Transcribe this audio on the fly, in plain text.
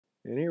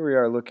And here we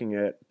are looking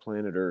at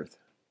planet Earth.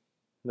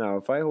 Now,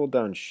 if I hold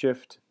down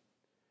Shift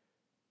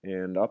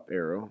and up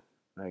arrow,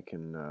 I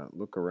can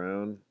look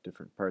around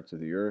different parts of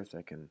the Earth.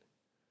 I can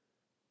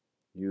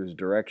use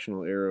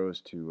directional arrows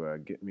to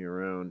get me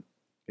around.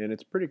 And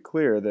it's pretty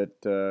clear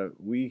that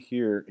we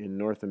here in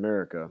North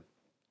America,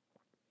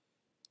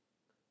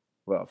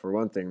 well, for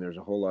one thing, there's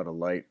a whole lot of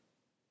light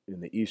in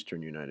the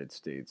eastern United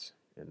States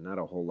and not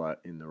a whole lot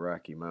in the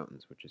Rocky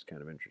Mountains, which is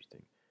kind of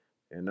interesting.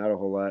 And not a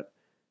whole lot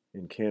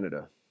in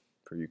Canada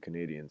for you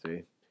Canadians,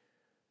 eh?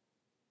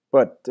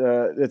 But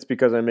it's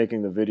because I'm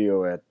making the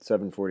video at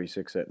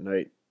 7:46 at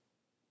night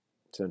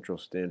Central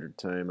Standard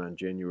Time on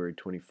January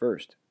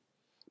 21st.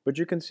 But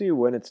you can see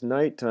when it's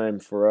nighttime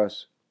for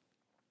us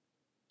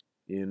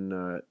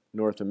in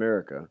North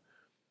America,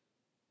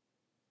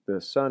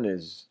 the sun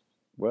is,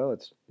 well,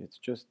 it's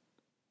just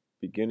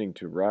beginning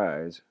to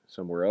rise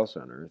somewhere else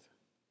on Earth.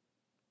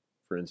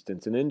 For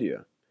instance, in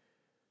India.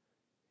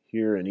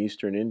 Here in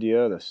eastern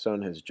India, the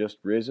sun has just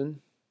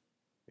risen,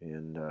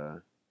 and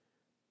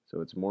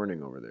so it's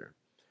morning over there.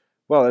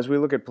 Well, as we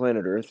look at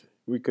planet Earth,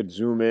 we could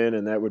zoom in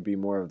and that would be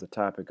more of the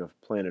topic of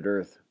planet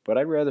Earth, but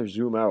I'd rather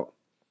zoom out.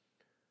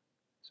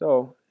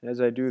 So, as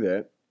I do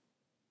that,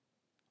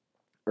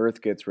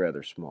 Earth gets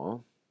rather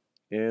small,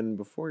 and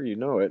before you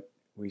know it,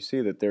 we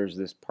see that there's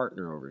this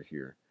partner over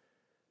here,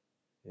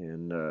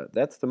 and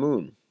that's the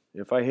moon.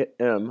 If I hit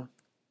M,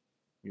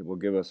 it will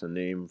give us a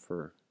name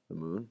for the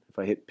moon. If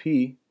I hit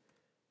P,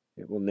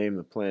 it will name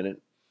the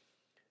planet.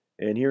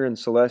 And here in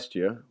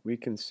Celestia, we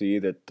can see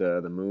that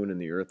the moon and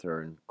the Earth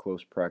are in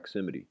close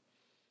proximity.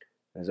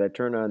 As I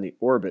turn on the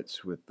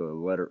orbits with the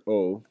letter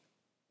O,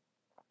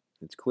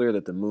 it's clear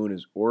that the moon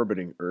is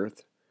orbiting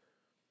Earth.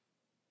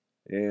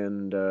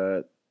 And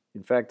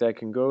in fact, I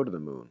can go to the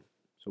moon.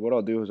 So what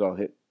I'll do is I'll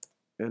hit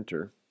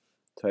enter,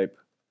 type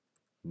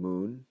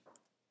moon,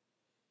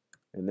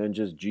 and then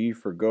just G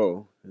for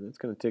go, and that's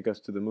going to take us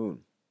to the moon.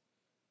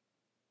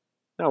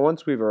 Now,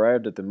 once we've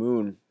arrived at the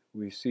moon,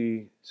 we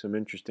see some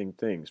interesting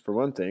things. For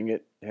one thing,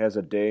 it has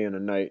a day and a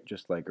night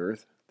just like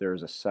Earth. There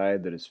is a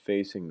side that is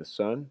facing the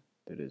sun,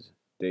 that is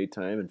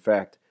daytime. In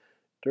fact,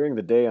 during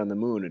the day on the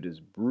moon, it is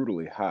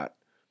brutally hot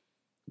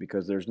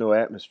because there's no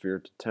atmosphere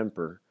to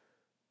temper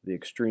the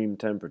extreme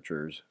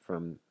temperatures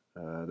from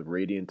the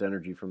radiant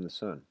energy from the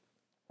sun.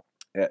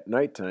 At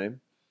nighttime,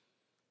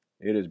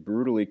 it is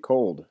brutally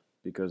cold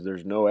because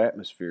there's no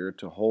atmosphere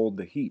to hold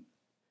the heat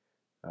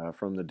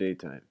from the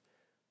daytime.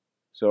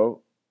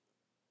 So,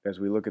 as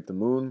we look at the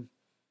moon,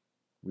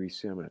 we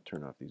see, I'm going to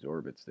turn off these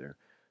orbits there.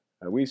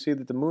 We see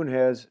that the moon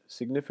has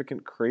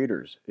significant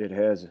craters. It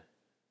has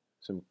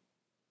some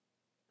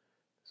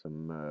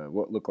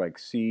what look like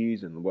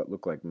seas and what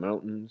look like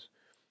mountains.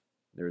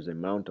 There's a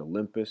Mount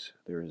Olympus.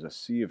 There is a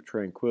Sea of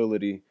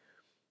Tranquility.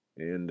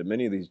 And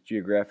many of these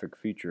geographic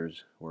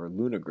features, or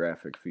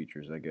lunographic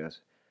features, I guess,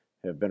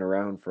 have been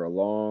around for a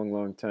long,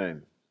 long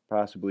time,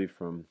 possibly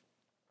from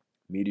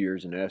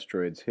meteors and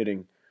asteroids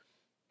hitting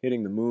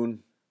the moon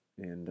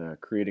and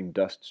creating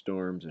dust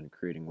storms and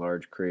creating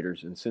large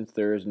craters. And since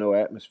there is no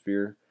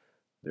atmosphere,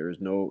 there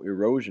is no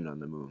erosion on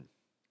the moon.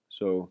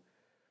 So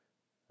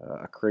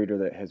a crater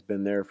that has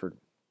been there for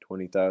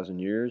 20,000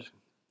 years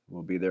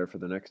will be there for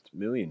the next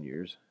million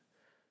years.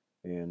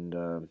 And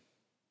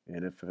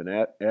if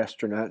an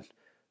astronaut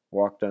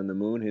walked on the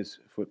moon, his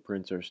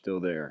footprints are still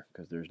there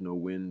because there's no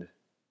wind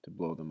to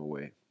blow them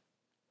away.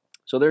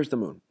 So there's the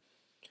moon.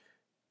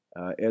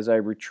 As I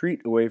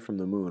retreat away from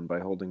the moon by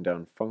holding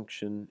down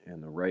function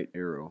and the right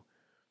arrow,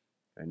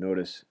 I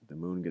notice the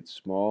moon gets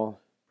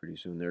small. Pretty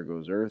soon there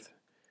goes Earth.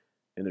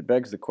 And it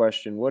begs the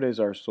question, what is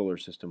our solar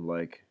system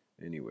like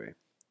anyway?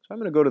 So I'm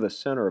going to go to the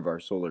center of our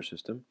solar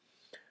system.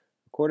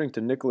 According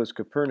to Nicholas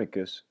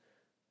Copernicus,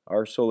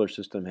 our solar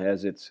system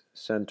has its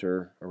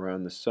center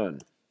around the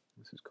sun.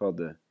 This is called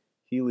the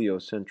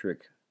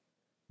heliocentric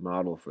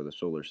model for the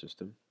solar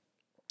system.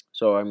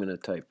 So I'm going to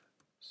type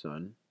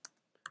sun.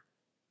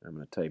 I'm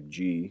going to type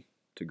G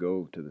to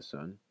go to the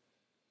sun.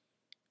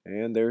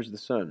 And there's the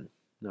sun.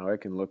 Now I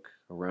can look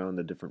around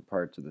the different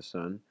parts of the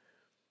sun.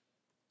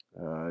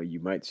 You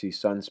might see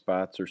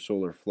sunspots or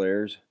solar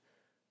flares,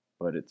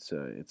 but it's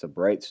a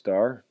bright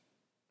star.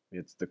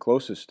 It's the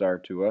closest star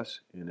to us,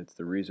 and it's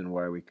the reason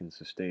why we can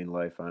sustain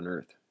life on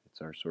Earth.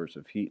 It's our source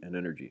of heat and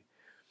energy.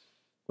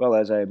 Well,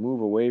 as I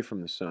move away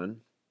from the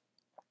sun,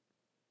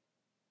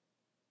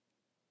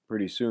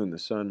 pretty soon the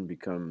sun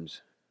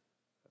becomes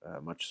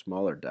a much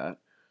smaller dot.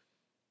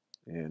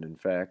 And in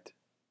fact,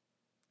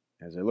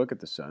 as I look at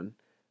the sun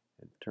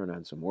and turn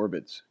on some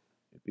orbits,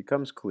 it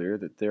becomes clear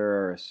that there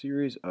are a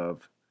series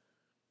of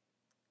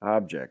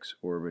objects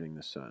orbiting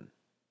the sun.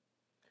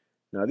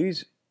 Now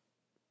these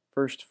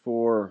first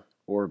four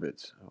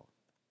orbits, I'll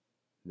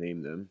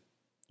name them.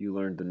 You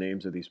learned the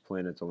names of these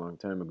planets a long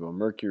time ago.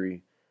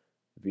 Mercury,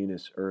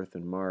 Venus, Earth,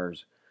 and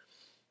Mars.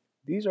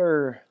 These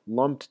are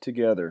lumped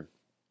together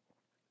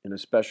in a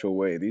special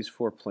way. These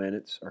four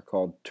planets are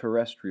called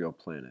terrestrial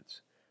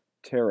planets.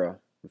 Terra,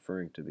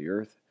 referring to the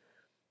Earth,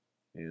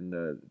 and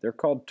they're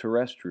called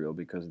terrestrial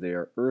because they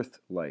are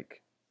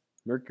Earth-like.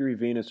 Mercury,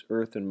 Venus,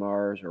 Earth, and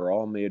Mars are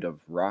all made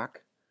of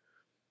rock.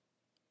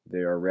 They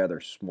are rather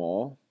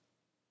small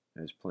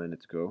as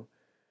planets go,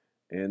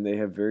 and they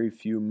have very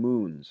few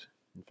moons.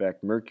 In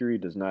fact, Mercury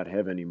does not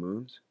have any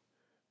moons.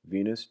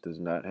 Venus does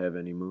not have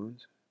any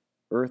moons.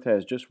 Earth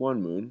has just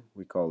one moon.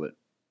 We call it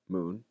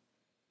Moon.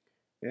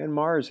 And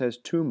Mars has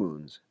two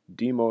moons,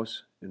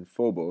 Deimos and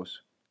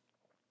Phobos.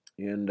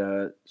 And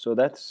so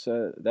that's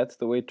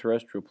the way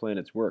terrestrial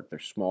planets work. They're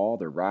small,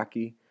 they're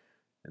rocky,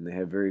 and they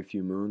have very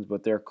few moons,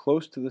 but they're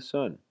close to the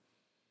sun.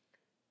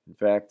 In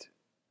fact,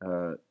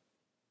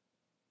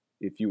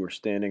 if you were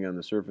standing on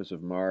the surface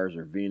of Mars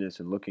or Venus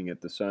and looking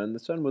at the sun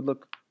would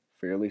look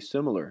fairly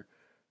similar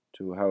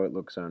to how it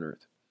looks on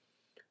Earth.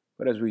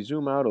 But as we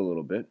zoom out a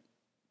little bit,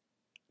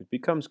 it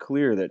becomes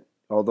clear that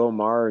although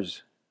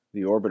Mars,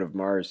 the orbit of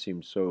Mars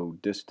seemed so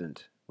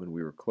distant when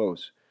we were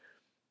close,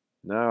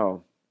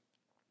 now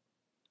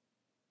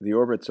the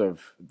orbits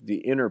of the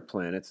inner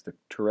planets, the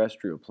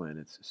terrestrial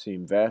planets,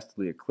 seem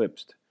vastly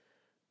eclipsed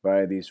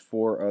by these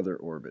four other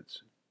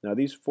orbits. Now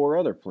these four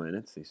other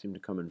planets, they seem to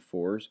come in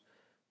fours,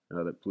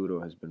 now that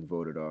Pluto has been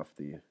voted off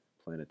the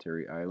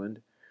planetary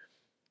island.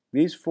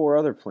 These four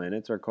other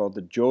planets are called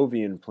the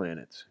Jovian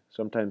planets,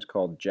 sometimes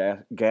called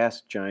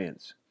gas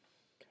giants.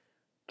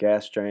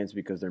 Gas giants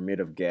because they're made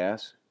of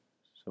gas.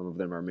 Some of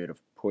them are made of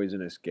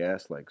poisonous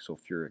gas like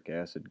sulfuric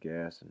acid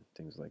gas and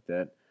things like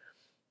that.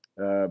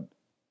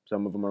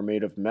 Some of them are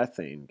made of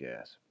methane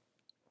gas.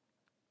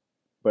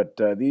 But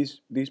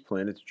these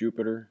planets,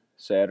 Jupiter,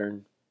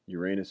 Saturn,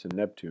 Uranus, and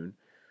Neptune,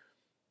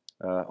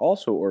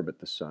 also orbit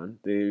the Sun.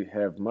 They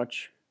have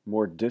much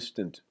more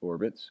distant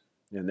orbits,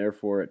 and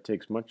therefore it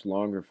takes much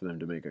longer for them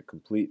to make a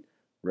complete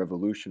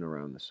revolution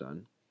around the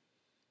Sun.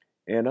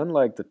 And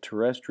unlike the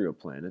terrestrial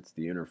planets,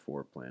 the inner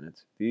four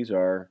planets, these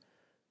are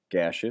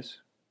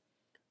gaseous.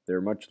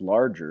 They're much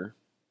larger,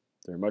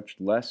 they're much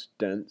less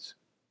dense,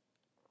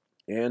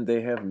 and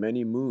they have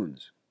many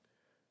moons.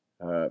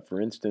 For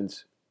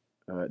instance,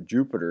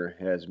 Jupiter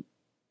has,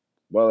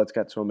 well, it's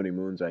got so many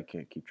moons I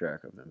can't keep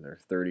track of them. There are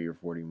 30 or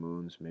 40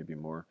 moons, maybe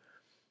more.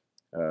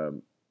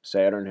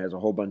 Saturn has a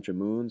whole bunch of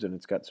moons, and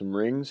it's got some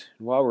rings.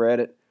 And while we're at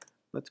it,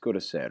 let's go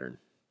to Saturn.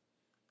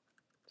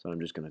 So I'm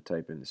just going to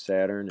type in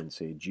Saturn and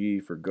say G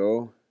for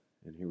go,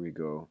 and here we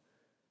go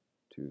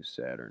to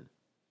Saturn.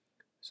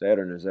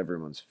 Saturn is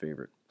everyone's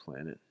favorite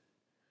planet.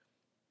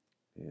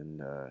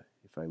 And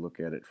if I look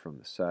at it from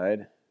the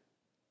side,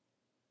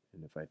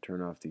 and if I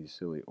turn off these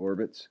silly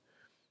orbits,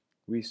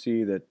 we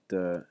see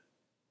that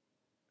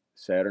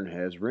Saturn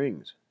has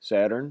rings.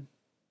 Saturn,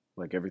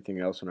 like everything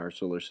else in our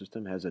solar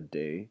system, has a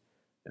day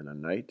and a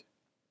night.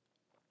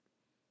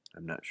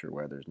 I'm not sure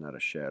why there's not a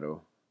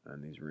shadow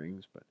on these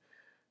rings, but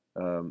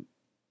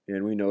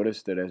and we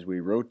notice that as we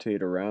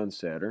rotate around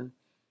Saturn,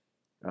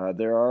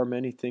 there are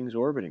many things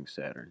orbiting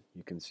Saturn.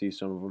 You can see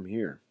some of them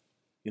here.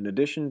 In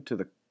addition to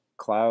the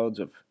clouds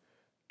of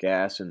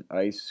gas and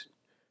ice,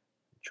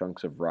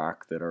 chunks of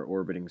rock that are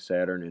orbiting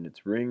Saturn and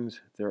its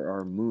rings, there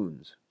are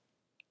moons.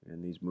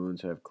 And these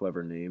moons have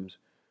clever names.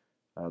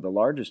 The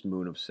largest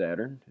moon of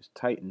Saturn is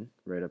Titan,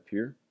 right up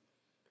here.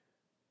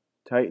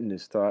 Titan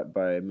is thought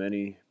by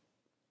many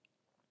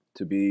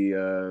to be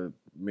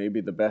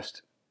maybe the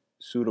best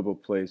suitable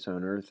place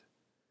on Earth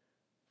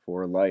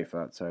for life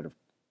outside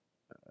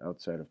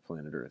of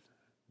planet Earth.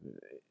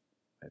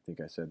 I think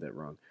I said that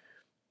wrong.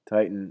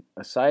 Titan,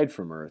 aside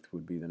from Earth,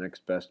 would be the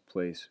next best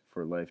place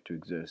for life to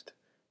exist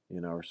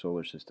in our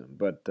solar system.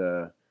 But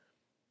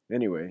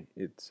anyway,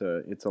 it's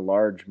a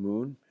large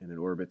moon, and it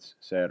orbits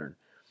Saturn.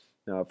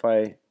 Now, if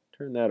I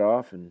turn that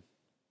off and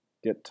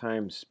get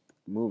time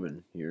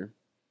moving here,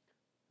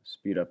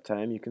 speed up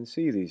time, you can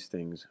see these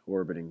things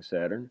orbiting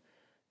Saturn,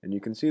 and you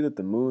can see that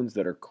the moons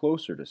that are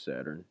closer to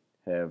Saturn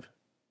have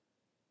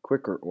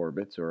quicker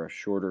orbits or a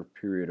shorter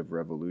period of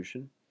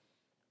revolution.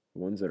 The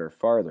ones that are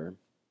farther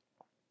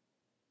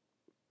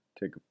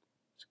take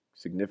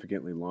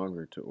significantly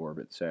longer to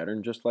orbit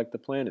Saturn, just like the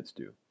planets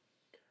do.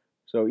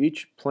 So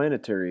each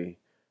planetary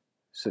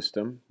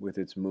system with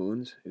its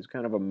moons is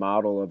kind of a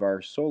model of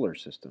our solar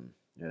system,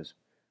 as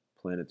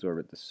planets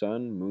orbit the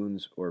sun,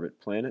 moons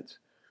orbit planets,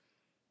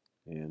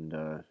 and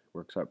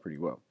works out pretty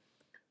well.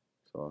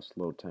 So I'll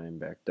slow time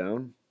back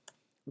down.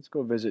 Let's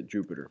go visit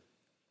Jupiter.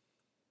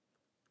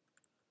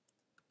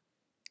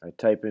 I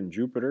type in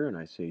Jupiter and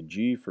I say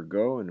G for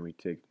go, and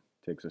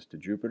takes us to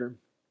Jupiter.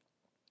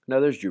 Now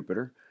there's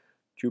Jupiter.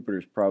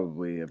 Jupiter's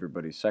probably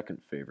everybody's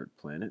second favorite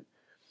planet.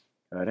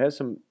 It has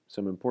some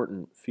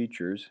important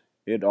features.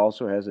 It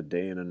also has a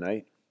day and a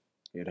night.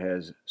 It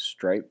has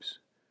stripes.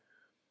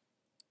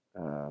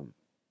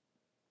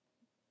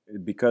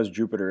 Because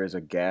Jupiter is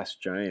a gas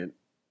giant,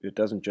 it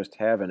doesn't just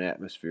have an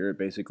atmosphere, it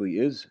basically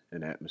is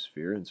an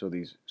atmosphere, and so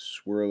these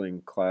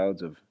swirling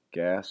clouds of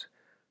gas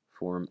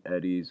form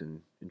eddies and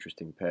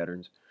interesting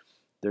patterns.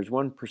 There's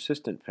one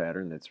persistent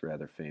pattern that's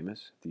rather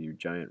famous, the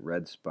giant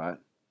red spot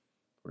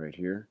right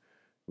here,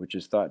 which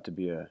is thought to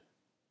be a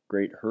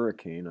great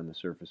hurricane on the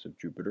surface of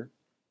Jupiter.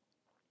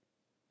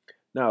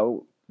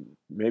 Now,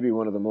 maybe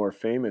one of the more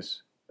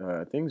famous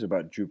things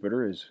about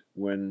Jupiter is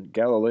when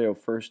Galileo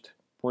first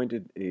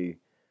pointed a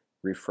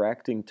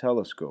refracting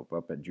telescope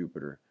up at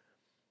Jupiter,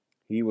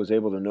 he was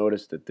able to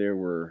notice that there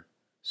were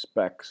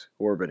specks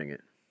orbiting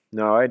it.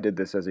 Now, I did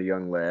this as a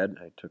young lad.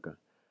 I took a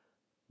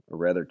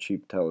rather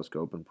cheap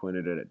telescope and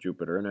pointed it at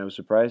Jupiter, and I was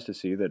surprised to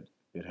see that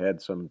it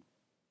had some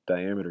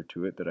diameter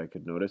to it that I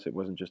could notice. It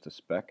wasn't just a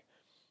speck.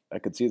 I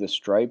could see the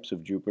stripes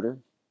of Jupiter,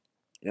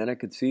 and I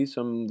could see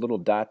some little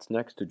dots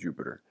next to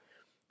Jupiter.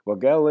 Well,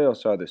 Galileo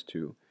saw this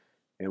too,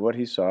 and what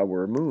he saw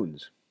were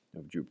moons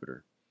of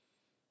Jupiter.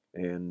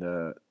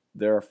 And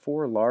there are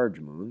 4 large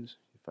moons.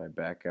 If I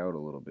back out a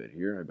little bit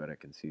here, I bet I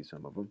can see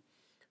some of them.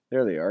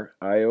 There they are: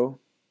 Io,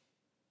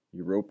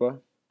 Europa,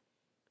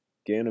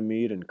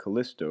 Ganymede, and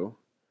Callisto.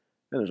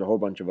 And there's a whole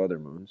bunch of other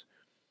moons.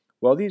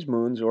 Well, these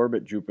moons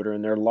orbit Jupiter,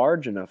 and they're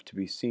large enough to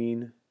be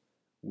seen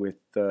with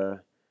a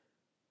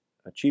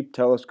cheap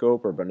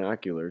telescope or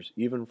binoculars,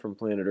 even from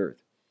planet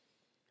Earth.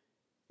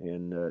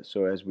 And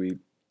so as we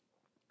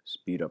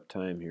speed up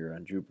time here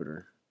on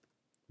Jupiter,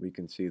 we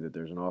can see that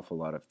there's an awful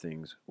lot of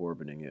things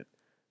orbiting it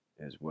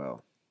as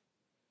well.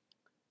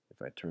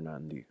 If I turn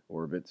on the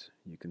orbits,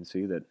 you can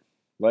see that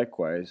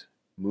likewise,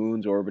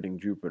 moons orbiting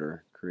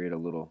Jupiter create a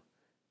little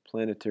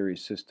planetary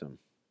system.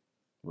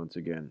 Once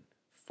again,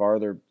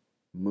 farther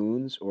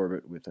moons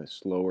orbit with a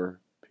slower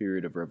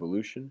period of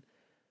revolution.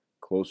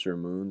 Closer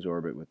moons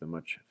orbit with a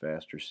much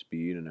faster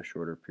speed and a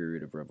shorter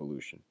period of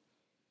revolution.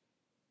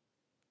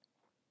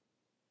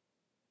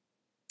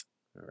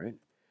 All right.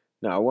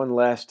 Now, one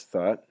last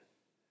thought.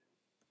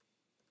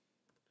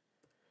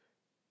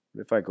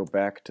 If I go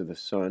back to the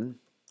Sun,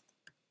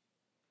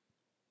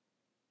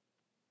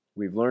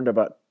 we've learned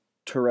about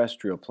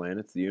terrestrial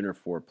planets, the inner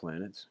 4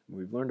 planets.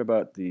 We've learned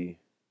about the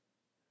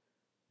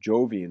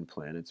Jovian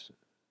planets,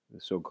 the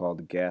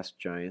so-called gas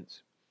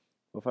giants.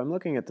 Well, if I'm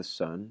looking at the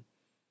Sun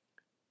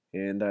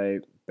and I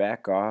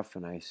back off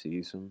and I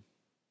see some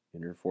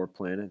inner 4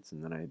 planets,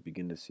 and then I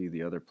begin to see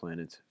the other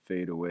planets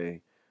fade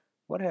away,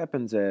 what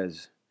happens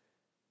as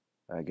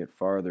I get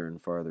farther and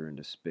farther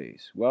into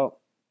space? Well,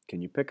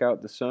 can you pick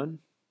out the Sun?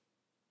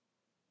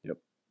 Yep,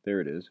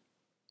 there it is.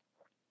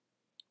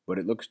 But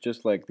it looks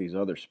just like these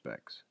other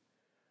specks.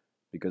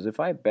 Because if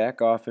I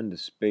back off into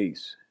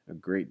space a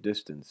great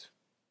distance,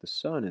 the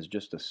Sun is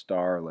just a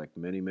star like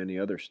many, many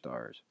other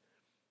stars.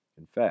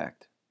 In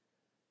fact,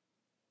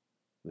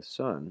 the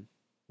Sun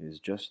is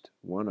just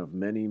one of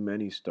many,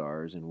 many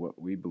stars in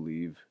what we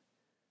believe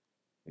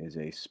is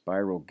a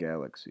spiral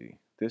galaxy.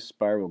 This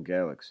spiral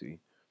galaxy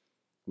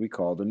we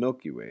call the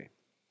Milky Way.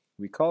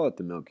 We call it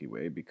the Milky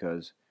Way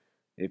because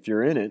if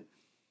you're in it,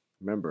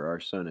 remember our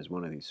Sun is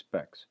one of these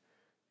specks.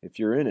 If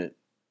you're in it,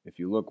 if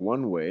you look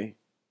one way,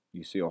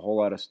 you see a whole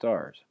lot of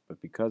stars.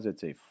 But because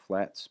it's a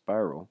flat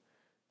spiral,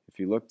 if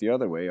you look the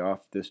other way,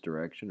 off this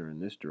direction or in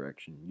this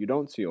direction, you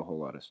don't see a whole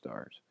lot of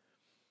stars.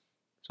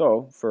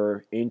 So,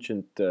 for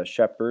ancient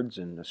shepherds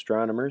and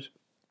astronomers,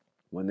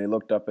 when they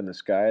looked up in the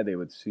sky, they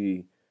would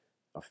see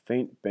a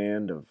faint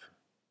band of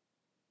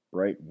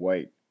bright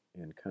white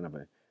and kind of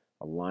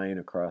a line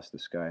across the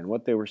sky. And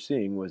what they were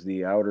seeing was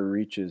the outer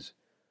reaches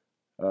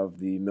of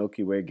the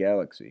Milky Way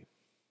galaxy.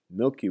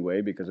 Milky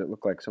Way because it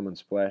looked like someone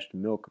splashed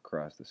milk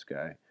across the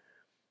sky.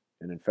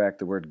 And in fact,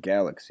 the word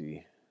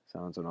galaxy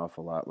sounds an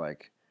awful lot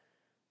like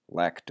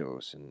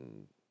lactose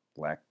and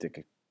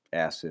lactic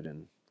acid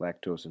and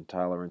lactose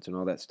intolerance and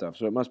all that stuff.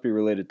 So it must be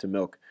related to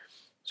milk.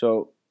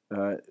 So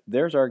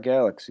there's our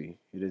galaxy.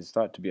 It is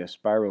thought to be a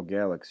spiral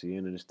galaxy,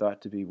 and it is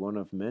thought to be one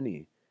of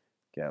many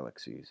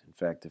galaxies. In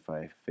fact, if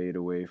I fade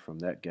away from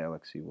that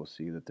galaxy, we'll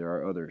see that there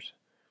are others.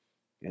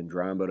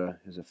 Andromeda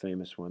is a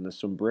famous one. The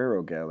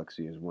Sombrero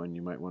Galaxy is one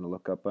you might want to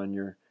look up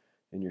on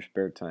in your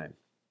spare time.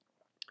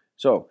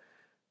 So,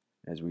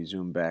 as we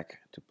zoom back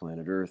to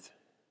planet Earth,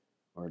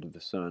 or to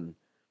the Sun,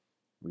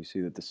 we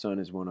see that the Sun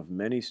is one of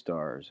many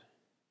stars,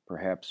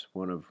 perhaps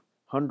one of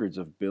hundreds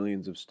of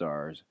billions of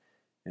stars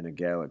in a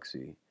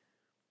galaxy.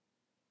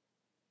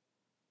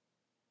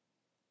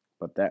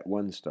 But that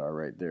one star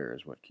right there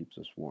is what keeps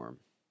us warm.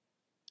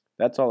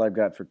 That's all I've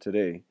got for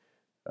today.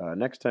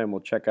 Next time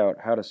we'll check out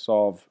how to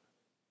solve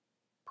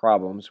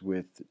problems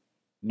with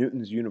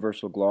Newton's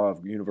universal law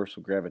of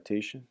universal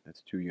gravitation.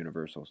 That's 2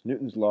 universals.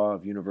 Newton's law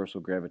of universal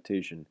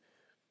gravitation.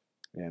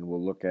 And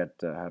we'll look at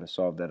how to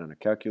solve that on a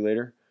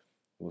calculator.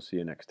 We'll see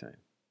you next time.